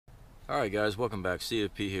Alright guys, welcome back.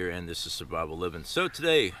 CFP here, and this is Survival Living. So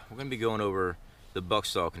today we're going to be going over the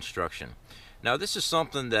bucksaw construction. Now this is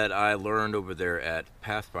something that I learned over there at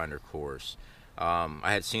Pathfinder course.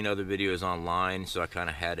 I had seen other videos online, so I kind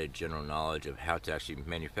of had a general knowledge of how to actually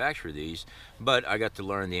manufacture these, but I got to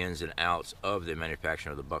learn the ins and outs of the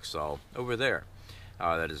manufacturing of the bucksaw over there.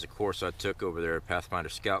 That is a course I took over there at Pathfinder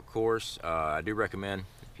Scout course. I do recommend,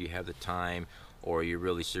 if you have the time or you're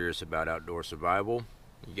really serious about outdoor survival,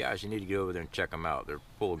 you guys, you need to get over there and check them out. They're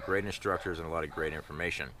full of great instructors and a lot of great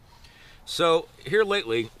information. So here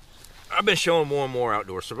lately, I've been showing more and more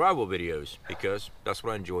outdoor survival videos because that's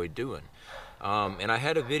what I enjoy doing. And I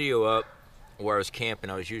had a video up where I was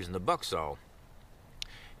camping. I was using the bucksaw,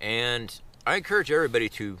 and I encourage everybody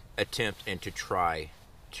to attempt and to try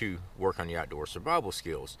to work on the outdoor survival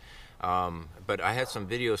skills. But I had some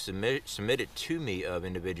videos submitted to me of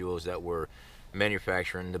individuals that were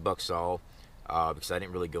manufacturing the bucksaw, because I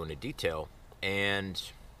didn't really go into detail. And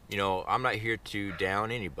you know, I'm not here to down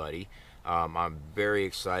anybody. I'm very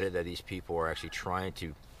excited that these people are actually trying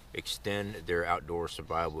to extend their outdoor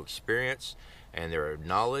survival experience and their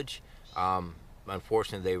knowledge.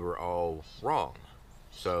 Unfortunately, they were all wrong.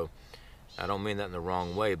 So I don't mean that in the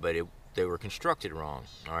wrong way, but they were constructed wrong.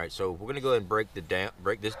 All right, so we're going to go ahead and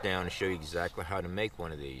break this down and show you exactly how to make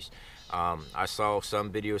one of these. I saw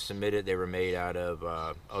some videos submitted. They were made out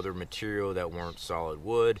of other material that weren't solid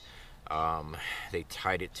wood. They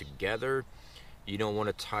tied it together. You don't want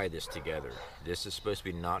to tie this together. This is supposed to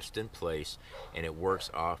be notched in place, and it works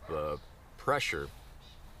off of pressure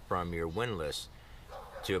from your windlass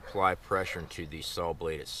to apply pressure into the saw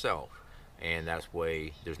blade itself. And that's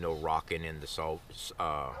way there's no rocking in the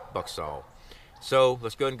bucksaw. So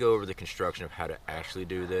let's go ahead and go over the construction of how to actually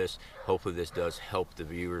do this. Hopefully this does help the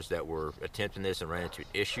viewers that were attempting this and ran into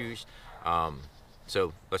issues.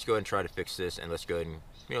 So let's go ahead and try to fix this, and let's go ahead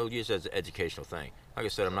and use it as an educational thing. Like I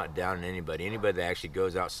said, I'm not downing anybody. Anybody that actually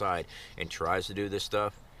goes outside and tries to do this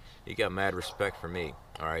stuff, you got mad respect for me,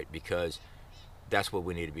 all right? Because that's what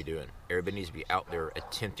we need to be doing. Everybody needs to be out there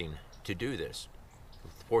attempting to do this.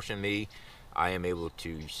 Fortunately, I am able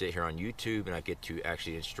to sit here on YouTube and I get to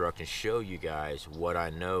actually instruct and show you guys what I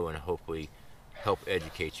know and hopefully help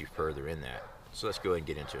educate you further in that. So let's go ahead and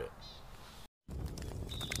get into it.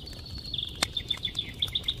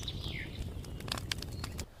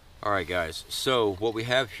 Alright guys, so what we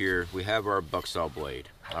have here, we have our bucksaw blade.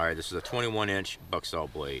 Alright, this is a 21-inch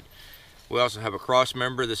bucksaw blade. We also have a cross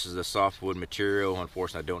member. This is a softwood material.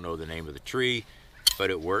 Unfortunately, I don't know the name of the tree, but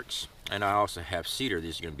it works. And I also have cedar.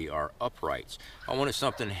 These are going to be our uprights. I wanted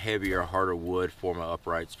something heavier, harder wood for my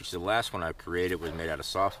uprights, because the last one I created was made out of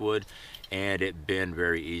softwood, and it bent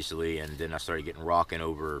very easily, and then I started getting rocking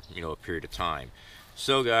over, a period of time.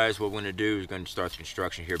 So guys, what we're going to do is going to start the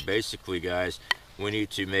construction here. Basically guys, we need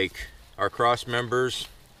to make our cross members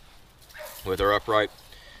with our upright,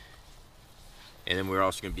 and then we're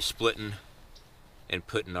also going to be splitting and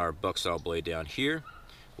putting our bucksaw blade down here.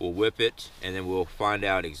 We'll whip it, and then we'll find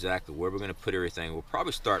out exactly where we're going to put everything. We'll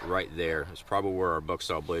probably start right there. It's probably where our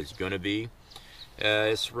bucksaw blade is going to be.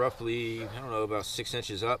 It's roughly, I don't know, about 6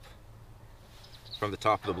 inches up from the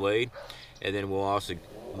top of the blade. And then we'll also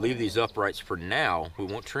leave these uprights for now. We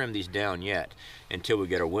won't trim these down yet until we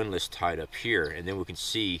get our windlass tied up here, and then we can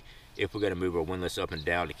see if we're going to move our windlass up and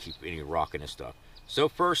down to keep any rocking and stuff. So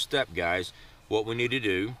first step guys, what we need to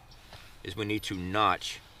do is we need to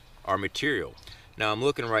notch our material. Now I'm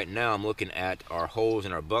looking at our holes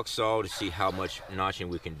in our bucksaw to see how much notching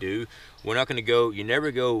we can do. We're not going to go, you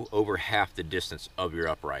never go over half the distance of your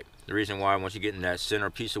upright. The reason why, once you get in that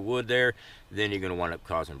center piece of wood there, then you're going to wind up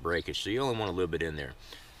causing breakage. So you only want a little bit in there.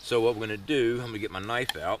 So what we're going to do, I'm going to get my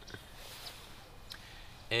knife out,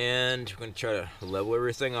 and we're going to try to level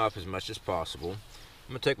everything off as much as possible. I'm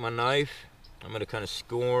going to take my knife, I'm going to kind of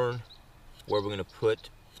scorn where we're going to put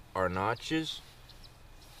our notches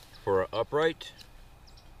for our upright,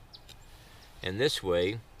 and this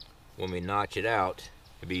way when we notch it out,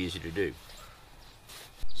 it'll be easy to do.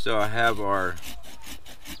 So I have our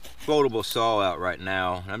foldable saw out right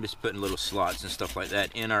now, and I'm just putting little slots and stuff like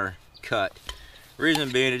that in our cut.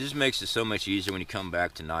 Reason being, it just makes it so much easier when you come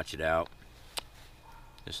back to notch it out,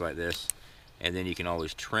 just like this, and then you can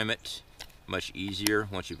always trim it much easier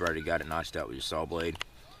once you've already got it notched out with your saw blade.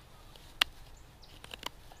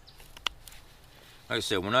 Like I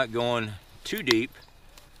said, we're not going too deep.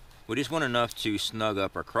 We just want enough to snug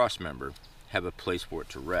up our cross member, have a place for it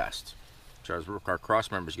to rest. So our cross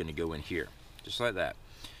member is going to go in here, just like that.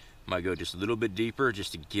 Might go just a little bit deeper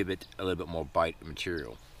just to give it a little bit more bite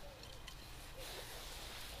material.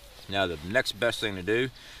 Now the next best thing to do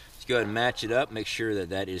is go ahead and match it up, make sure that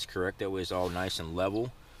that is correct. That way it's all nice and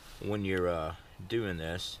level. when you're doing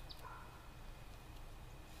this.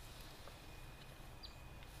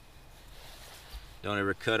 Don't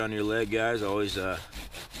ever cut on your leg, guys. Always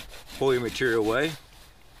pull your material away.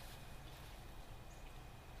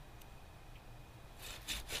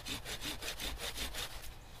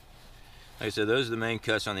 Like I said, those are the main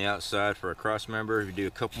cuts on the outside for a cross member. If you do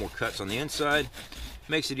a couple more cuts on the inside, it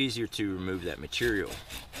makes it easier to remove that material.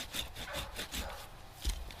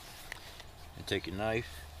 And take your knife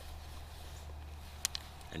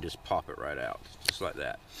and just pop it right out, just like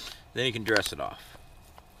that. Then you can dress it off.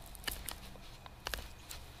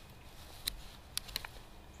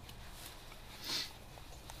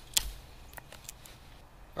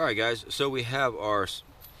 Alright guys, so we have our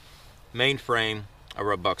main frame of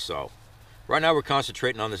our bucksaw. Right now we're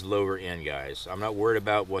concentrating on this lower end, guys. I'm not worried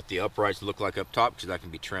about what the uprights look like up top because that can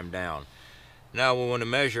be trimmed down. Now we want to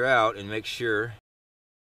measure out and make sure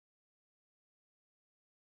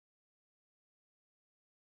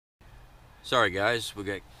sorry guys, we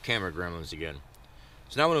got camera gremlins again.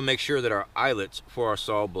 So now we want to make sure that our eyelets for our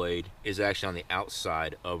saw blade is actually on the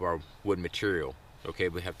outside of our wood material. Okay,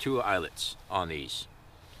 we have 2 eyelets on these.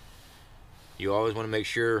 You always want to make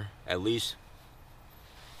sure at least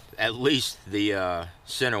the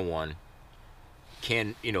center one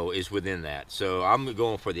is within that. So I'm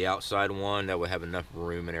going for the outside one that would have enough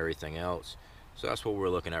room and everything else. So that's what we're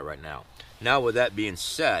looking at right now. Now with that being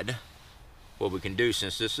said, what we can do,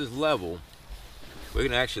 since this is level, we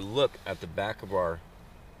can actually look at the back of our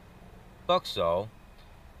bucksaw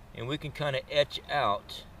and we can kind of etch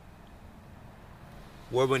out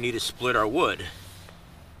where we need to split our wood.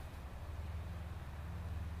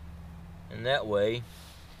 And that way,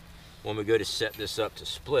 when we go to set this up to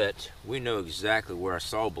split, we know exactly where our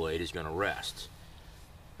saw blade is going to rest.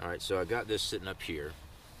 Alright, so I got this sitting up here.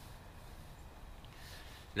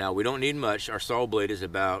 Now we don't need much. Our saw blade is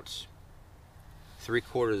about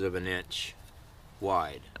 3/4 of an inch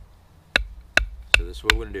wide. So this is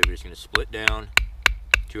what we're going to do. We're just going to split down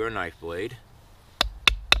to our knife blade.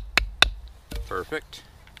 Perfect.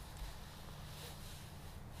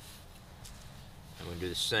 I'm going to do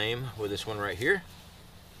the same with this one right here.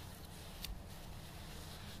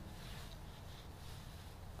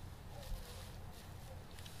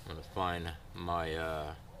 I'm going to find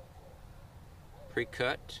my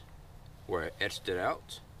pre-cut where I etched it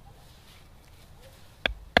out.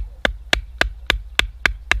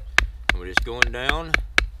 And we're just going down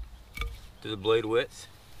to the blade width.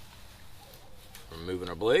 Removing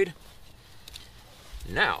our blade.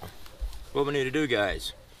 Now, what we need to do,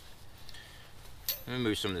 guys, let me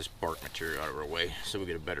move some of this bark material out of our way so we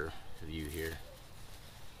get a better view here.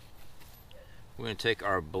 We're going to take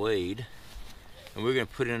our blade and we're going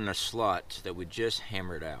to put it in a slot that we just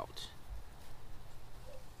hammered out.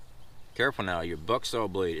 Careful now, your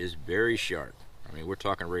bucksaw blade is very sharp. I mean, we're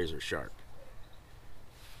talking razor sharp.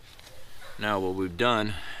 Now what we've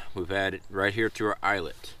done, we've added right here to our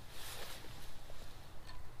eyelet.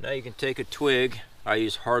 Now you can take a twig, I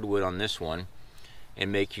use hardwood on this one,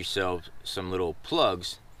 and make yourself some little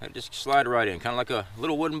plugs that just slide right in, kind of like a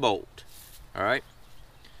little wooden bolt. Alright,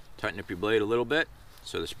 tighten up your blade a little bit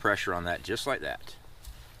so there's pressure on that, just like that.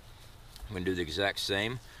 I'm going to do the exact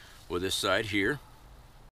same with this side here.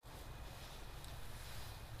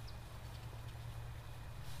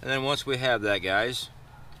 And then once we have that, guys,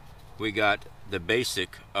 we got the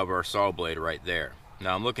basic of our saw blade right there.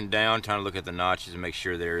 Now I'm looking down, trying to look at the notches and make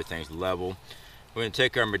sure that everything's level. We're going to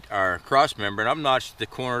take our cross member, and I've notched the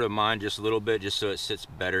corner of mine just a little bit just so it sits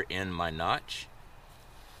better in my notch.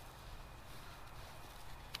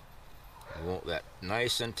 I want that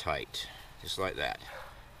nice and tight, just like that.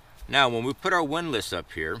 Now when we put our windlass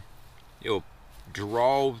up here, it'll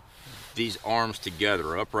draw these arms together,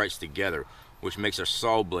 or uprights together, which makes our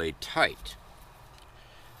saw blade tight.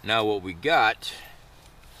 Now what we got,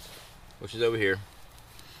 which is over here,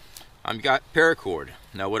 I've got paracord.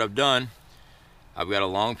 Now what I've done, I've got a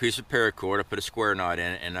long piece of paracord, I put a square knot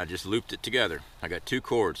in it, and I just looped it together. I got 2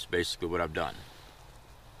 cords, basically what I've done.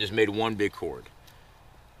 Just made one big cord.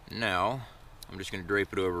 Now, I'm just going to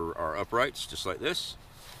drape it over our uprights, just like this.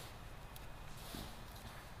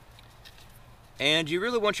 And you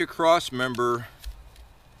really want your cross member,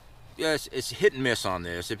 yes, it's hit and miss on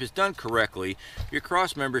this. If it's done correctly, your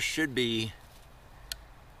cross member should be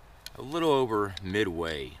a little over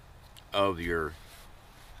midway of your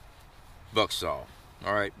bucksaw.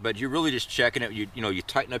 Alright, but you're really just checking it. You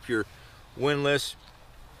tighten up your windlass.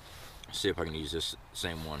 Let's see if I can use this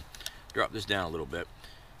same one. Drop this down a little bit.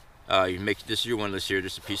 You make this is your windlass here,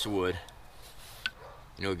 just a piece of wood.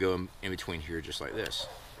 Go in between here just like this.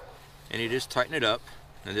 And you just tighten it up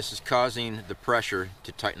and this is causing the pressure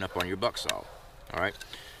to tighten up on your bucksaw. Alright,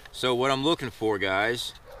 so what I'm looking for,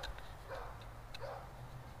 guys,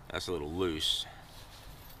 that's a little loose.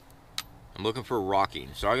 I'm looking for rocking,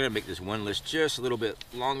 so I'm going to make this windlass just a little bit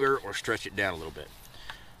longer or stretch it down a little bit.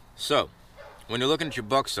 So when you're looking at your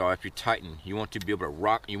bucksaw, if you tighten, you want to be able to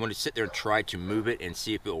rock. You want to sit there and try to move it and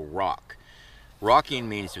see if it will rock. Rocking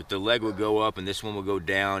means that the leg will go up and this one will go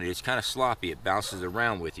down. It's kind of sloppy. It bounces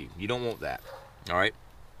around with you. You don't want that. All right,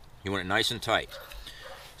 you want it nice and tight.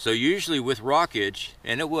 So usually with rockage,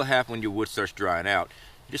 and it will happen when your wood starts drying out,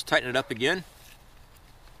 you just tighten it up again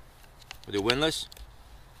with your windlass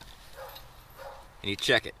and you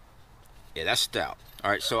check it. Yeah, that's stout. All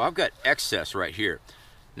right, so I've got excess right here.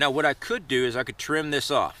 Now what I could do is I could trim this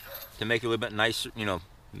off to make it a little bit nicer, you know,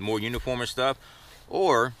 more uniform and stuff,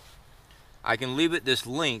 or I can leave it this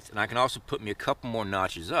length, and I can also put me a couple more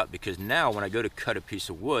notches up, because now when I go to cut a piece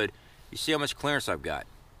of wood, you see how much clearance I've got.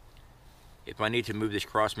 If I need to move this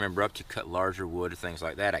cross member up to cut larger wood or things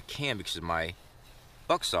like that, I can, because my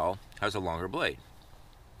bucksaw has a longer blade.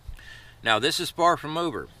 Now this is far from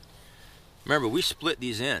over. Remember, we split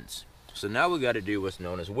these ends, so now we got to do what's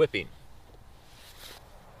known as whipping.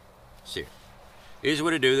 See, here's what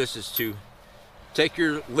to do. This is to take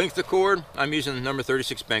your length of cord. I'm using the number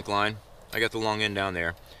 36 bank line. I got the long end down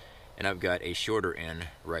there, and I've got a shorter end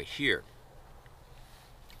right here.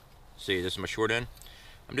 See, this is my short end.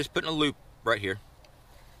 I'm just putting a loop right here.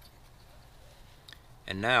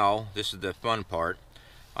 And now, this is the fun part.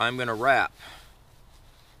 I'm going to wrap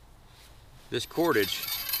this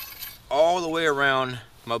cordage all the way around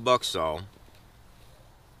my bucksaw,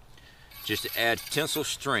 just to add tensile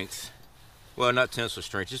strength. Well, not tensile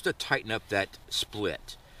strength, just to tighten up that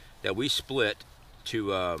split that we split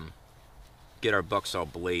to get our bucksaw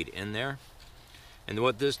blade in there. And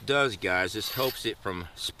what this does, guys, this helps it from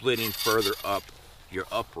splitting further up your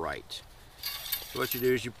upright. So what you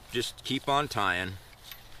do is you just keep on tying,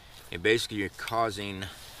 and basically you're causing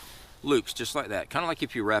loops just like that, kind of like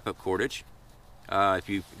if you wrap up cordage. If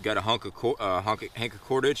you've got a hank of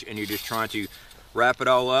cordage and you're just trying to wrap it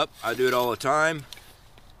all up, I do it all the time.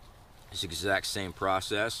 It's the exact same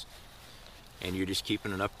process, and you're just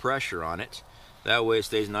keeping enough pressure on it. That way it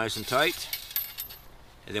stays nice and tight.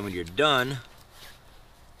 And then when you're done,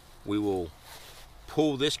 we will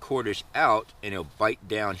pull this cordage out, and it'll bite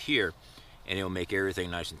down here, and it'll make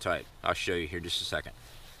everything nice and tight. I'll show you here in just a second.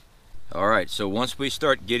 Alright, so once we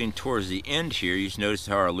start getting towards the end here, you just notice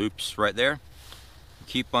how our loop's right there.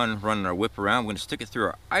 Keep on running our whip around. We're going to stick it through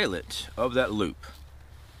our eyelet of that loop.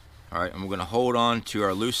 Alright, and we're going to hold on to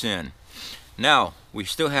our loose end. Now, we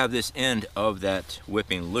still have this end of that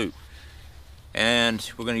whipping loop.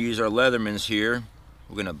 And we're going to use our Leathermans here.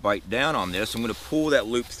 We're going to bite down on this. I'm going to pull that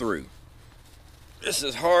loop through. This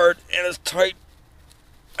is hard and as tight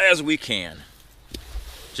as we can.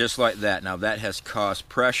 Just like that. Now that has caused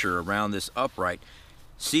pressure around this upright.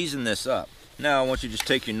 Season this up. Now I want you to just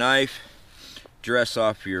take your knife, dress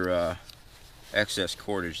off your excess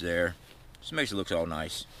cordage there. Just makes it look all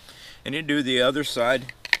nice. And then do the other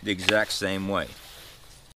side the exact same way.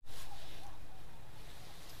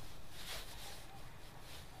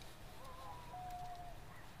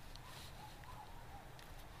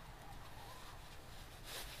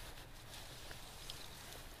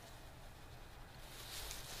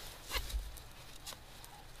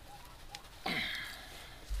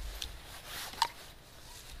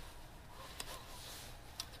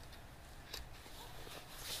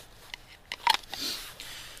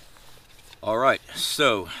 Alright,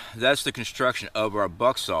 so that's the construction of our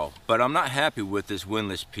bucksaw, but I'm not happy with this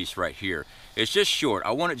windlass piece right here. It's just short.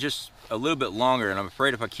 I want it just a little bit longer, and I'm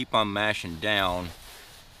afraid if I keep on mashing down,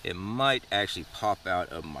 it might actually pop out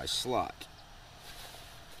of my slot.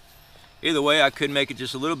 Either way, I could make it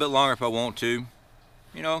just a little bit longer if I want to.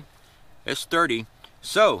 You know, it's sturdy.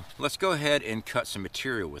 So let's go ahead and cut some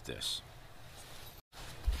material with this.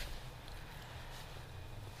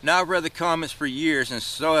 Now, I've read the comments for years, and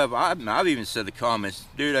so have I've even said the comments,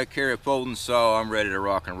 dude, I carry a folding saw, I'm ready to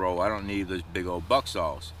rock and roll. I don't need those big old buck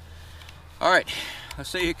saws. Alright, let's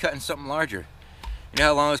say you're cutting something larger. You know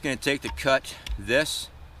how long it's going to take to cut this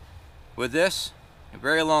with this? A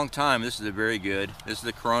very long time. This is a very good. This is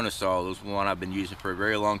the Corona saw. This is one I've been using for a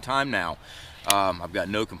very long time now. I've got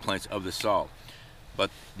no complaints of the saw. But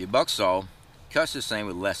the bucksaw cuts the same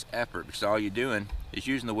with less effort, because all you're doing is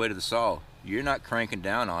using the weight of the saw. You're not cranking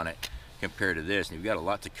down on it compared to this, and you've got a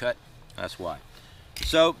lot to cut. That's why.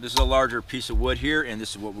 So this is a larger piece of wood here, and this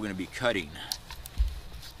is what we're going to be cutting.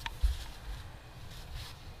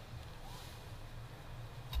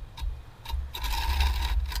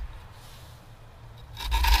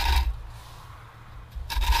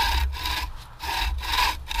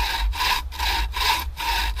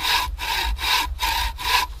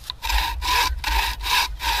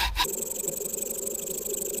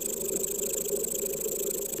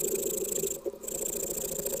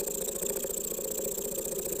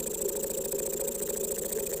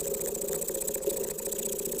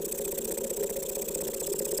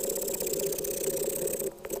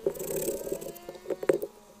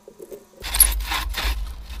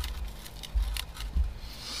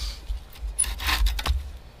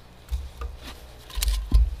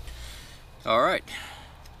 All right.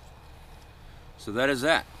 So that is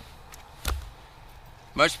that.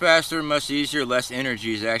 Much faster, much easier, less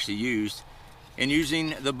energy is actually used in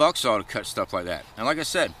using the bucksaw to cut stuff like that. And like I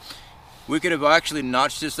said, we could have actually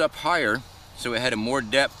notched this up higher so it had a more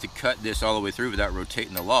depth to cut this all the way through without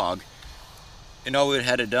rotating the log. And all we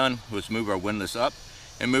had to done was move our windlass up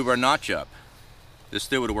and move our notch up. This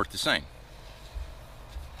still would have worked the same.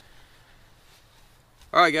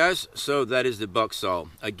 Alright guys, so that is the bucksaw.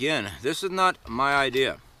 Again, this is not my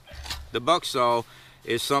idea. The bucksaw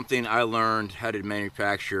is something I learned how to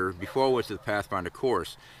manufacture before I went to the Pathfinder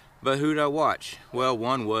course. But who did I watch? Well,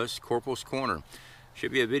 one was Corporals Corner.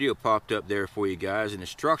 Should be a video popped up there for you guys, an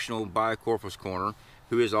instructional by Corporals Corner,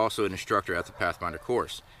 who is also an instructor at the Pathfinder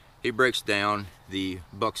course. He breaks down the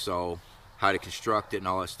bucksaw, how to construct it and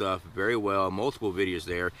all that stuff very well. Multiple videos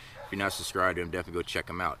there. If you're not subscribed to him, definitely go check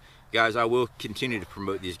him out. Guys, I will continue to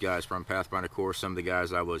promote these guys from Pathfinder course, some of the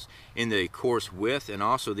guys I was in the course with, and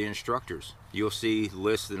also the instructors. You'll see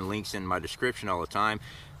lists and links in my description all the time.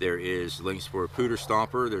 There is links for Pooter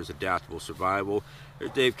Stomper, there's Adaptable Survival,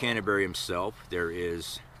 there's Dave Canterbury himself, there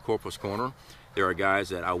is Corporals Corner. There are guys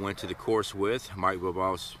that I went to the course with, Mike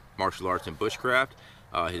Buvoltz Martial Arts and Bushcraft,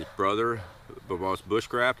 his brother, Buvoltz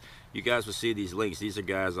Bushcraft. You guys will see these links. These are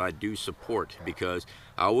guys I do support because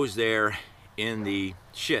I was there in the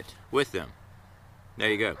shit with them. There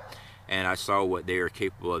you go. And I saw what they are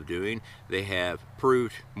capable of doing. They have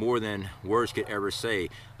proved more than words could ever say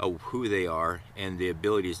of who they are and the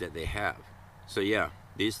abilities that they have. So yeah,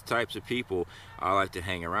 these types of people I like to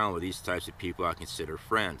hang around with. These types of people I consider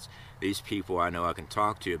friends. These people I know I can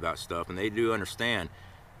talk to about stuff, and they do understand,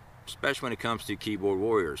 especially when it comes to keyboard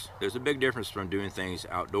warriors. There's a big difference from doing things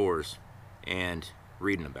outdoors and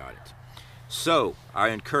reading about it. So I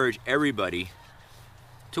encourage everybody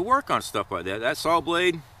to work on stuff like that. That saw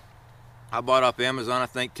blade I bought off Amazon, I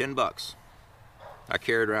think 10 bucks. I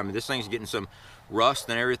carried around. I mean, this thing's getting some rust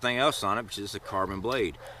and everything else on it, which is a carbon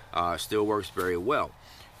blade. Still works very well.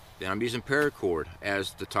 Then I'm using paracord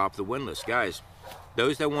as the top of the windlass. Guys,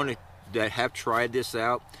 those that have tried this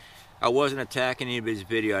out, I wasn't attacking anybody's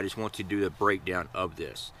video. I just want to do the breakdown of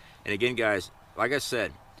this. And again, guys, like I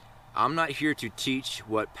said, I'm not here to teach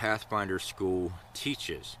what Pathfinder School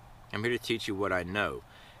teaches. I'm here to teach you what I know.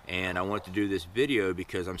 And I want to do this video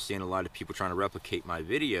because I'm seeing a lot of people trying to replicate my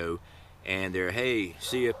video, and they're, hey,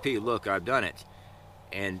 CFP, look, I've done it.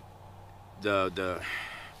 And the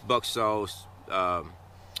bucksaw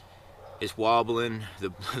is wobbling,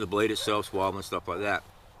 the blade itself's wobbling, stuff like that.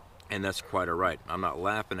 And that's quite all right. I'm not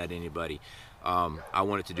laughing at anybody. I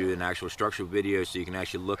wanted to do an actual structural video so you can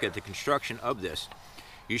actually look at the construction of this.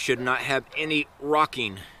 You should not have any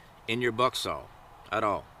rocking in your bucksaw at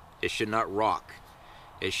all. It should not rock.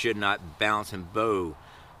 It should not bounce and bow.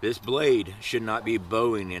 This blade should not be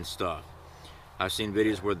bowing and stuff. I've seen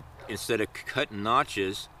videos where instead of cutting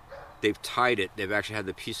notches, they've tied it. They've actually had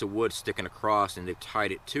the piece of wood sticking across and they've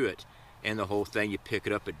tied it to it. And the whole thing, you pick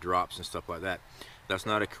it up, it drops and stuff like that. That's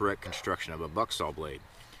not a correct construction of a bucksaw blade.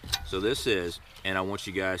 So this is, and I want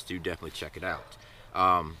you guys to definitely check it out.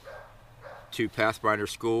 To Pathfinder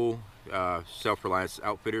School, Self-Reliance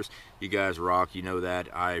Outfitters, you guys rock, you know that.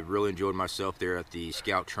 I really enjoyed myself there at the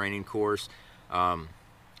Scout training course. I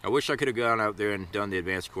wish I could have gone out there and done the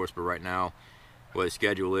advanced course, but right now, what the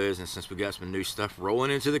schedule is, and since we got some new stuff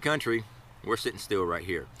rolling into the country, we're sitting still right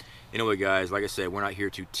here. Anyway, guys, like I said, we're not here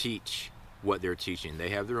to teach what they're teaching. They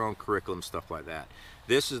have their own curriculum, stuff like that.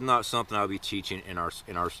 This is not something I'll be teaching in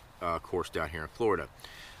our course down here in Florida.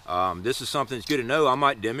 This is something that's good to know. I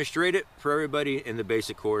might demonstrate it for everybody in the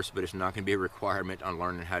basic course, but it's not going to be a requirement on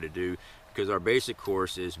learning how to do, because our basic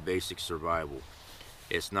course is basic survival.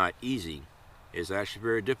 It's not easy. It's actually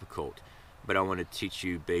very difficult, but I want to teach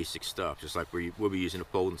you basic stuff, just like we'll be using a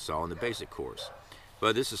folding saw in the basic course.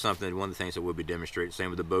 But this is something, one of the things that we'll be demonstrating, same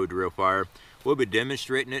with the bow drill fire. We'll be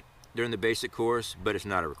demonstrating it during the basic course, but it's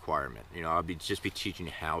not a requirement. You know, I'll just be teaching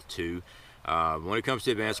you how to. When it comes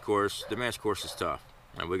to the advanced course is tough.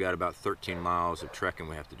 And we got about 13 miles of trekking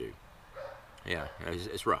we have to do. Yeah,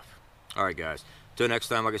 it's rough. All right, guys. Till next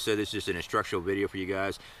time, like I said, this is just an instructional video for you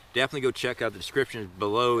guys. Definitely go check out the descriptions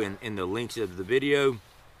below in the links of the video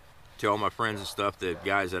to all my friends and stuff, the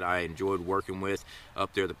guys that I enjoyed working with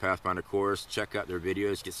up there at the Pathfinder course. Check out their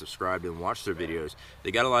videos, get subscribed and watch their videos.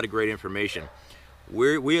 They got a lot of great information.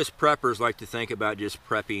 We as preppers like to think about just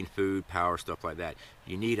prepping food, power, stuff like that.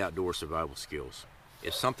 You need outdoor survival skills.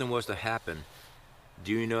 If something was to happen,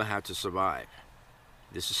 do you know how to survive?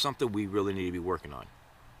 This is something we really need to be working on.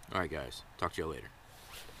 All right, guys. Talk to you later.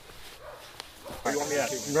 Where you want me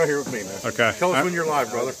at? You're right here with me, man. Okay. Tell us when you're live,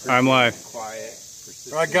 brother. I'm live. Quiet.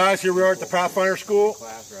 All right, guys, here we are at the Pathfinder School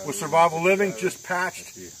with Survival Living, just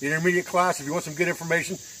patched the intermediate class. If you want some good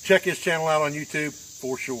information, check his channel out on YouTube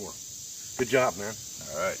for sure. Good job, man.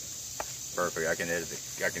 All right. Perfect. I can edit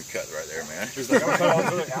it. I can cut right there, man. He's like, I'm telling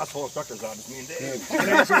all the asshole instructors on. It's me and Dave.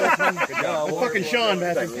 Good job. Fucking Sean,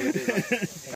 man.